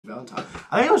Valentine.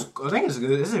 I think it's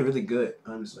good. This is really good,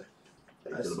 honestly.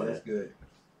 That's good.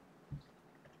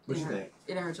 What you think?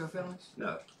 It didn't hurt your feelings?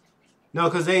 No. No,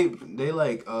 because they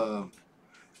like,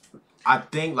 I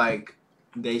think, like,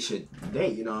 they should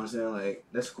date, you know what I'm saying? Like,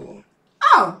 that's cool.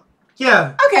 Oh.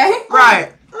 Yeah. Okay.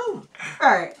 Right. Oh.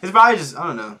 Right. It's probably just, I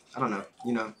don't know.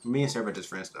 You know, me and Seraph are just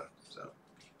friends, though, so.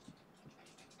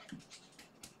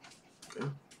 Okay.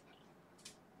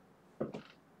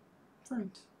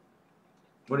 Friends.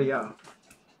 What are y'all?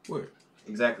 What?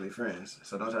 Exactly, friends.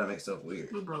 So don't try to make stuff weird.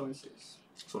 We're bro and sis.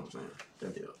 That's what I'm saying.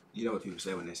 Thank you. You know what people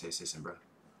say when they say sis and bro.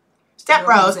 Step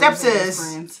bro, step sis.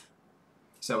 Friends.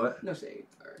 So what? No shade.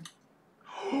 Sorry.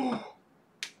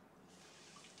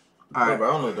 All right, bro.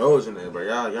 I don't know those in there, but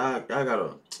y'all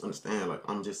gotta understand. Like,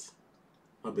 I'm just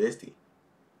a bestie.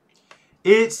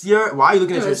 It's your. Why are you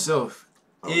looking at yourself?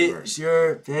 Oh, it's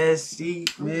your bestie.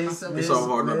 It's so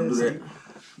hard not to do that.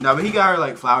 No, but he got her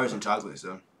like flowers and chocolate.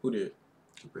 So who did?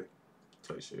 Capri.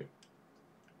 Tell you shit.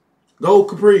 Go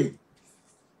Capri.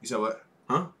 You said what?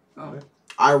 Huh? Oh.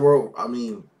 I vote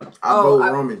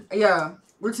Roman. Yeah,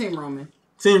 we're Team Roman.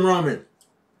 Team Roman.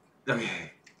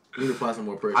 Okay. We need to apply some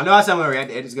more pressure. I know I said I'm gonna react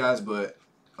to edits, guys, but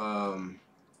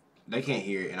they can't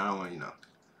hear it, and I don't want to,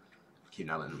 keep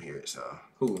not letting them hear it. So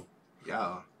who?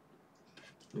 Y'all.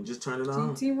 And just turn it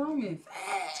on. Team Roman.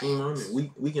 Team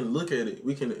Roman. We can look at it.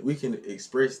 We can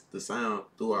express the sound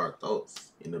through our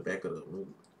thoughts in the back of the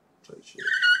room. Tell you shit.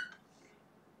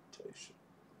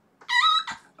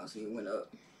 Oh, so you went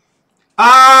up.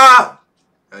 Ah!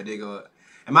 I did go up.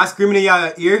 Am I screaming in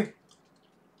y'all ear?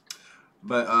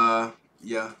 But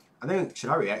yeah. I think, should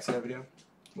I react to that video?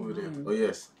 What was that? Oh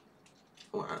yes.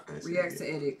 Oh, I react to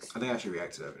edits. I think I should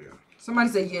react to that video. Somebody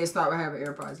said yes. Stop. I have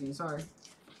AirPods in. Sorry.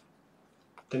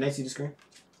 Can they see the screen?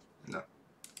 No.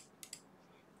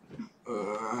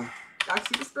 I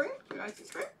see the screen. Can I see the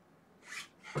screen?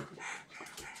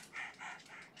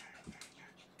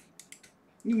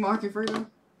 You marking for them?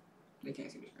 They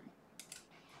can't see the screen.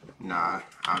 Nah,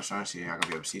 I was trying to see. I can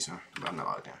be able to see some, but I'm not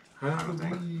logged in. I don't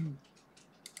think.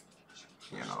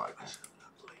 Yeah, not like that.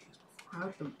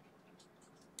 How the?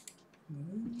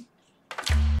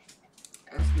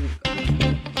 Ask me.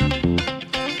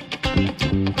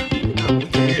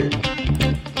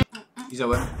 You said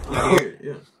what? Y'all can hear it,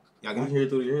 yeah. Y'all can hear it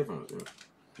through your headphones,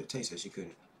 yeah. Tay said she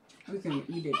couldn't. We can.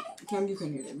 You did. Cam, you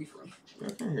couldn't hear that before. I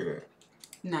can't hear that.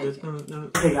 No, you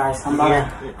can't. Hey guys, I'm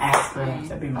about to ask her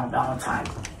to be my Valentine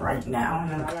right now.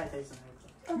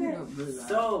 Okay.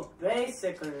 So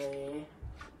basically,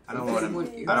 I don't want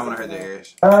to hurt their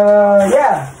ears.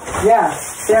 yeah,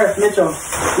 Seraph Mitchell,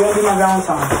 you wanna be my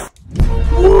Valentine?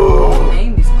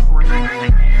 Name is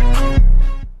crazy.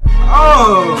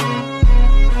 Oh!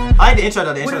 I like the intro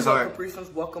though. The intro's hard.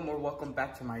 Welcome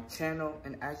back to my channel.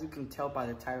 And as you can tell by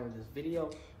the title of this video,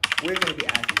 we're gonna be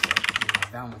asking Seraph to be my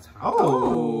Valentine.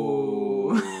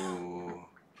 Oh.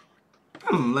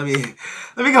 Let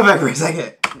me go back for a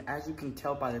second. And as you can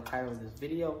tell by the title of this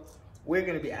video, we're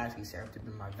gonna be asking Seraph to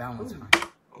be my Valentine.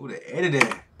 Oh, the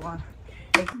editing. One.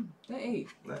 That eight.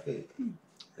 That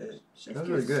was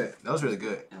really good. That was really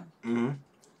good. Yeah.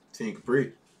 Team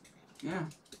Capri. Yeah.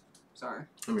 Sorry.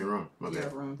 I mean, wrong. My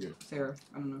bad. Wrong. Yeah. Sarah.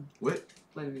 I don't know. What?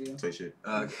 Play the video. Say shit.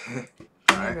 Okay.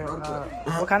 Alright.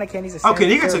 What kind of candies is Oh,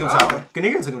 Kanika took him shopping.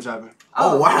 Kanika took him shopping.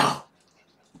 Oh, wow.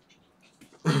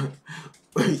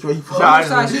 What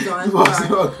side she on?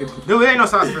 Dude, it ain't no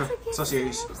sauce, bro. So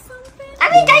serious. I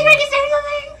mean, can you make it say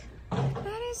something?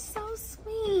 That is so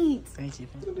sweet. Thank you.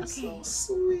 That's so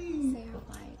sweet. Sarah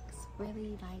likes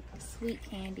really sweet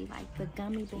candy, like the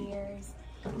gummy bears.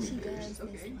 She does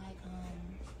this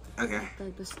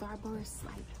the Starburst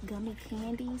gummy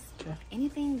candies. Okay.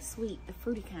 Anything sweet, the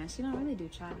fruity kind. She don't really do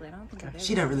chocolate. I don't think I've ever.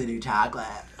 She don't really do chocolate.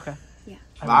 Okay. Yeah.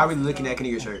 Why are we looking at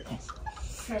Kanika's shirt?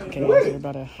 Okay, Why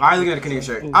are you looking at Kanika's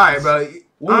shirt? Alright, bro.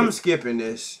 I'm skipping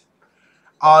this.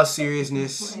 All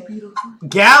seriousness.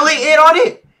 Galley it on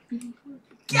it?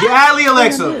 Galley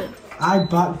Alexa. I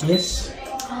bought gifts.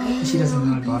 She doesn't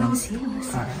know I bought them.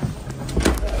 Alright.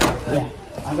 Yeah.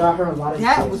 I got her a lot of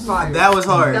That gifts. was fire. That was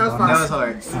hard. That was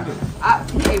fire. I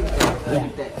gave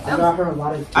that. I got her a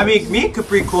lot of gifts. I mean, me and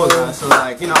Capri cool guys, so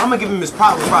I'm gonna give him his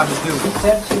props where props is due. She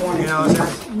said she wanted You know what I'm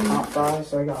saying? hot fries,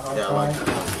 so I got hot fries.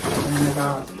 And then I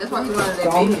got That's why he wanted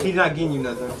that baby. He's not getting you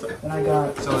nothing. then I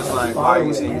got So it's like, why are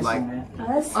you saying you like?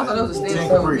 I thought that was a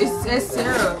stand. It says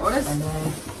Sarah. Oh, that's. and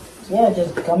then yeah,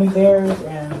 just gummy bears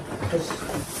and just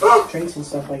drinks and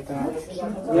stuff like that.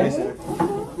 Yeah.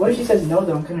 What if she says no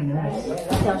though? I'm kinda nervous.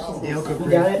 You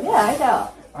got it? Yeah, I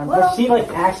know. But she like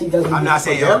actually doesn't. I'm not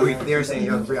saying y'all agree. They're saying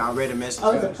y'all agree. I read a message.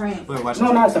 Oh, it's a prank. We're watching.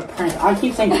 No, it's a prank. I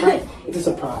keep saying prank. It's a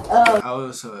surprise. Oh,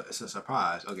 it's a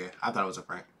surprise. Okay, I thought it was a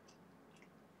prank.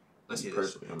 Let's see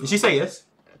this. Did she say yes?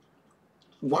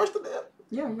 Watch the damn.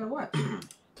 Yeah, you gotta watch.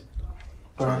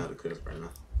 Trying to cuss right now.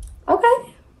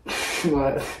 Okay.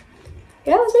 What?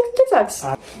 Yeah, let's make some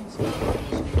TikToks.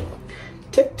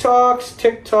 TikTok,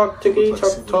 TikTok.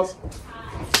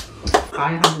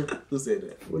 Who said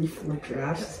that? 44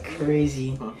 drafts. That's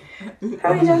crazy. Huh?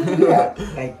 How many times did you do that?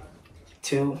 Like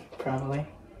 2, probably.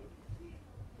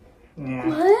 Yeah.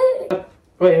 What?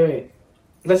 Wait.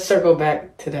 Let's circle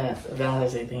back to that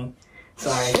Valentine's Day thing.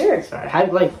 Sorry. Sure. Sorry.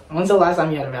 When's the last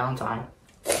time you had a Valentine?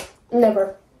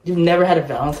 Never. You've never had a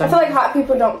Valentine? I feel like hot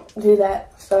people don't do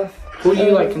that stuff. Who do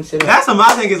you like consider? That's what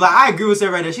my thing is. Like, I agree with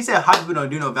Sarah right there. She said hot people don't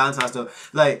do no Valentine stuff.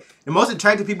 Like, the most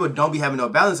attractive people don't be having no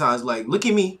Valentines. Like, look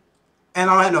at me, and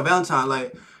I don't have no Valentine.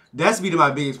 Like, that's be my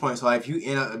biggest point. So, like,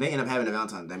 if they end up having a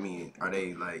Valentine, that mean, are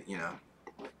they like, you know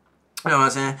what I'm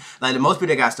saying? Like, the most people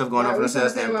that got stuff going on for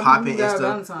themselves and popping and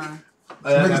stuff. Valentine. Oh,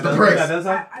 yeah, Niggas depressed.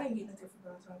 Valentine? I didn't get nothing for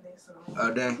Valentine's Day, so.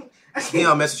 Oh, dang. He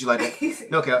don't mess with you like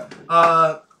that. No cap.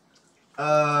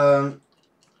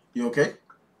 You okay?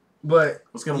 But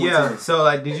What's going on? yeah, so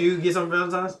like, did you get some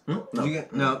Valentine's? No. Did you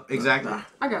get? No, exactly. Nah.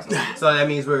 I got some. So that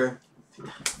means we're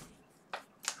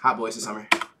hot boys this summer.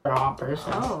 You're a hot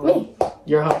person. Oh. Me.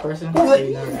 You're a hot person? So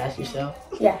you never ask yourself?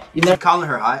 Yeah. You You never. calling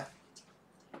her hot?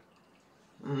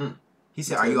 Mm-hmm. He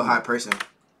said, "Are you a hot person?"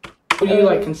 Who do you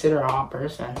like consider a hot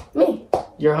person? Me.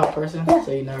 You're a hot person? Yeah.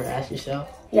 So you never ask yourself?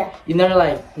 Yeah. You never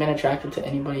like been attracted to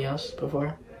anybody else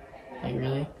before? Like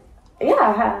really? Yeah,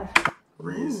 I have.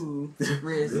 Riz.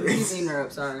 Riz. He's eating her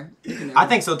up, sorry. I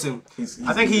think so too. He's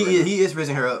I think right now. he is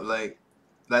raising her up, like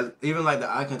even like the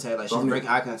eye contact, like she's So breaking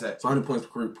eye contact. So how many points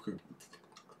Capri?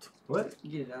 What?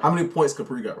 Get it out. How many points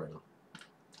Capri got right now?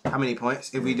 How many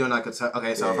points? If we doing like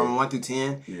okay, so Yeah. from 1 through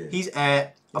 10, Yeah. he's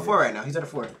at a 4 right now. He's at a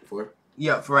 4. 4.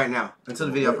 Yeah, for right now until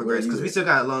the video Where progresses, you because we at? still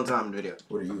got a long time in the video.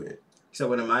 What are you at? So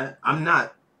what am I? I'm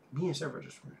not. Me and Seraph are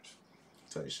just friends.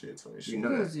 Tell you shit. You know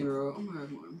Who that. is 0? I'm gonna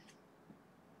have one.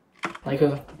 Like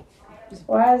who?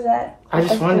 Why is that? I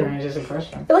just wondering, it's just a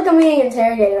question. I feel like I'm being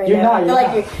interrogated right You're now. not, I feel you're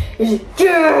like not. you're just.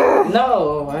 Yeah.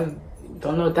 No, I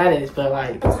don't know what that is, but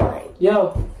like, That's fine. yo,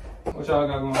 What y'all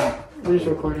got going on? we're just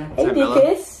recording. Hey, that Mello?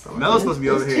 Dickus. Melo's supposed to be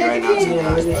over here right now.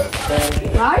 Yeah, we're just,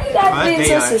 Why are you guys Oh, being that's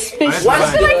so Dion. suspicious? Oh, I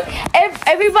that's feel like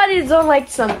everybody's doing like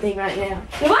something right now.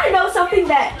 You want to know something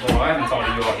that Well, I haven't talked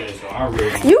to you all day, so I really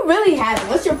don't. you really haven't?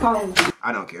 What's your problem?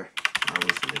 I don't care. I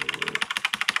wish you would.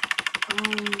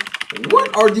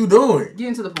 What are you doing?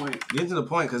 Getting to the point. Getting to the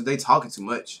point because they talking too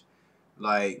much.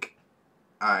 Like,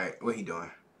 all right, what he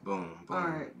doing? Boom, boom.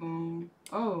 Alright, boom.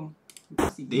 Oh.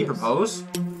 Did he propose?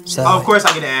 So, Oh, of course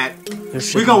I get an ad.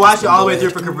 We gonna watch it all the way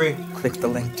through for Capri. click the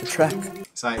link to track.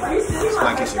 It's like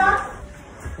it's your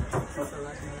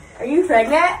Are you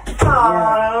pregnant?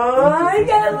 Aww, you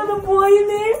got a little boy in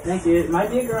there. thank you. It might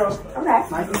be a girl. Okay.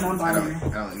 Might be non-binary. I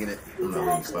don't get it.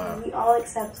 We all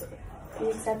accept it. We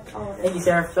accept all of it. Thank you,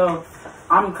 Sarah. So,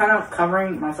 I'm kind of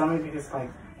covering my stomach because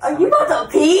like. Are you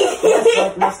about to pee?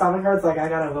 Like, my stomach hurts. Like I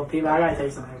gotta go pee, but I gotta tell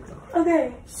you something.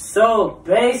 Okay. So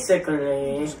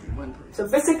basically, So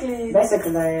basically.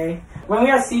 when we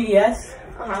had CVS,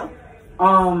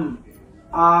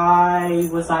 I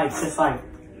was like just like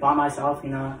by myself, you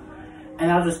know,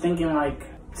 and I was just thinking like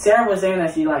Sarah was saying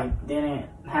that she like didn't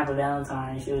have a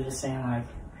Valentine. She was just saying like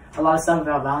a lot of stuff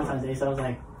about Valentine's Day. So I was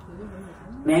like,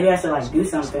 maybe I should like do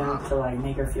something to like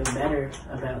make her feel better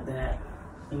about that,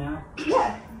 you know?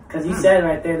 Yeah. Because you said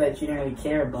right there that you didn't really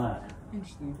care, but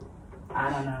Interesting. I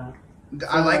don't know.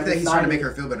 I like that he's trying to make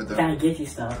her feel better though. Kind of get you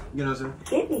stuff. You know what I'm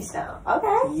saying? Kidney stone.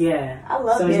 Okay. Yeah. I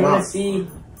love So it. you want to see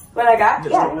What I got?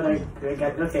 Yeah. what I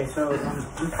got? Okay, so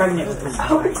I'm pregnant with this. I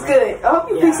hope it's good. I hope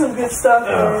you pick some good stuff,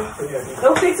 man.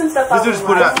 Don't pick some stuff Let's out. just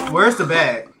put it out. Where's the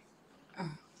bag?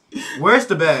 Where's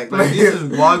the bag? Like this is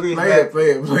Walgreens bag.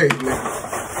 Play it.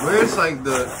 Where's like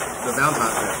the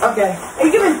Valentine's bag? Okay. Are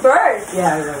you giving birth?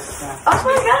 Yeah, it was. Yeah. Oh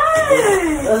my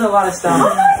god. There's a lot of Oh stuff. my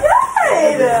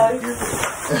god.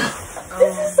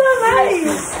 This is so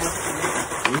nice.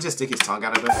 Can he just stick his tongue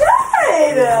out of it?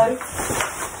 Good.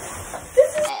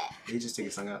 He just stick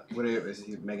his tongue out. What is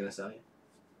he Megan Thee Stallion?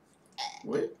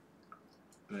 What?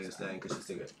 Megan Thee Stallion, cause she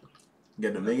stick it.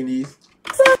 Got the manganese.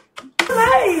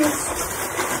 Nice.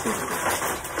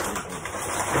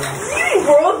 You eat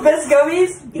world's best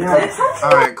gummies? Yeah.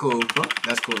 All right, cool.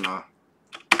 That's cool now.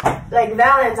 Like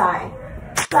Valentine.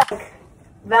 Like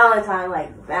Valentine, like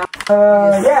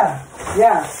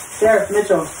Yeah. Seraph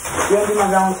Mitchell, you want to be my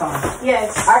Valentine?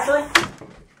 yes. Actually,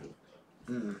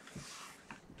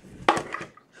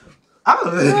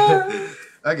 Oh.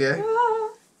 Okay.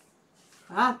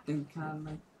 I think kind of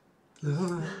like.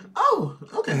 Oh,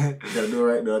 okay. Gotta do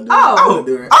it right. Do I do it? Oh.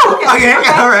 Do it right. Oh, okay.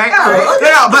 All right.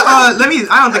 No, but let me.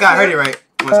 I don't think I heard it right.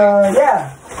 1 second.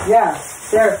 Yeah.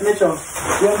 Seraph Mitchell,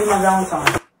 you wanna be my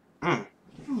Valentine?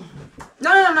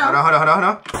 No. Hold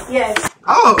on. Yes.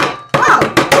 Oh.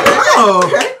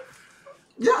 Okay.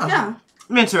 Yeah.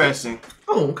 Interesting.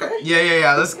 Oh, okay.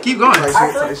 Yeah. Let's keep going.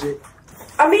 Type shit.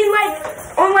 I mean,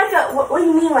 like, on like a, what do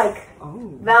you mean, like,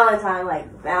 Valentine? Like,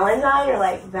 Valentine or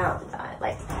like Valentine?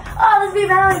 Like, oh, let's be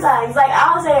Valentines. Like,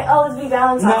 I'll say, oh, let's be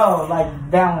Valentine. No, like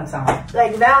Valentine.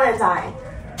 Like, Valentine.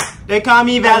 They call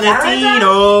me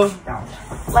Valentino.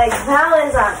 Like,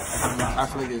 Valentine. I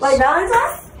feel like it's Like,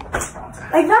 Valentine?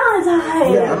 Like,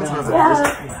 Valentine.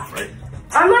 Yeah. Right.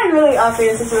 I'm like really up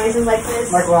in situations like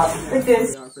this. Like what? Like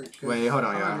this. Wait, hold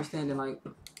on, I'm y'all. understanding, like. Let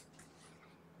me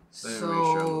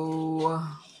So.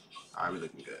 Alright, we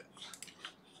looking good.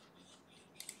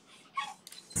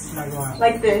 Like what?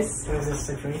 Like this. There's a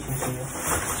situation for you.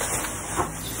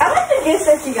 I like the gifts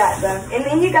that you got though. And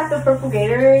then you got the purple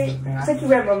Gatorade. It's like you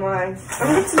read my mind. I'm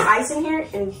gonna get some ice in here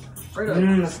and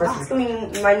That's it's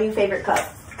gonna be my new favorite cup.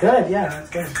 good, yeah, that's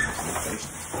good.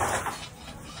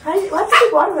 Why'd you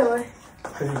take watermelon?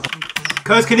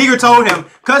 Cause Kaniger told him.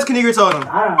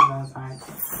 I don't have Valentine.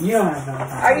 You don't have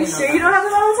Valentine. Are you sure you don't have a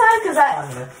Valentine? Cause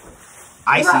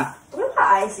Icy. What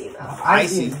about icy though?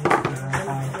 Icy.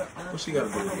 What she gotta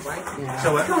do?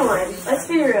 So what? Come on, let's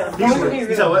be real.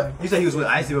 You said what? You said he was with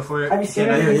Icy before. Have you seen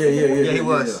Yeah, it? Yeah, he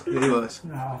was. Yeah, he was.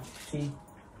 No, she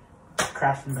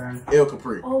crashed and burned. El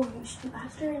Capri. Oh, you should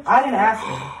ask her. I didn't ask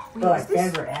her, but like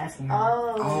fans were asking her.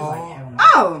 Oh. She was like, hell no.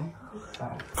 Oh.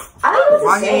 So. I don't know what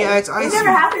Why to he say. ain't ask It's Icy? never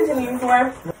happened to me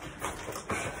before.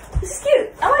 It's cute.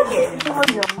 I like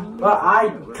it. Well, I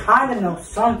kind of know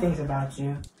some things about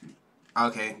you.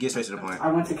 Okay, get straight to the point.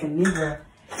 I went to Kaniga,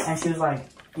 and she was like,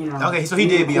 you know. Okay, so he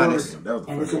did be honest. That was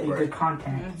And it's pretty good right.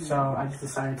 content, so I just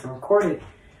decided to record it.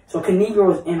 So Kaniga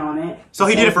was in on it. So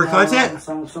he did it for content?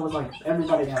 So was like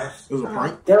everybody else. It was a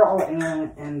prank. They're all in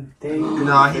it, and they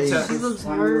Nah, he She took. looks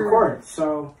when we hurt. record it.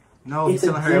 So No, he's it's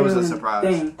telling her it was a genuine surprise.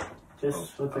 thing,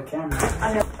 just with the camera.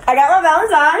 I got my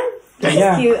Valentine. This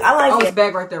Yeah. is cute. I like Oh, it's it.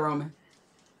 back right there, Roman.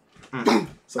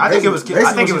 So I think it was. basically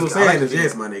I think it what was. she I was like saying is it.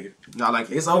 yes, my nigga. No, I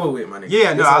like it. It's over with, my nigga.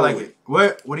 Yeah, no, It's I over like with.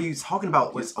 it. What are you talking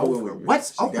about? What's It's over over? with.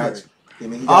 What's She over? got you. I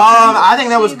mean, he got you. I think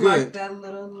that was She good. Like that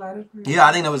little lighter green. Yeah,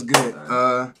 I think that was good.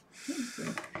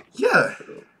 Yeah.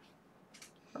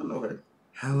 I don't know her.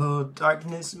 Hello,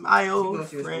 darkness, my old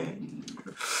friend.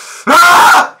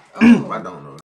 Oh. I don't know.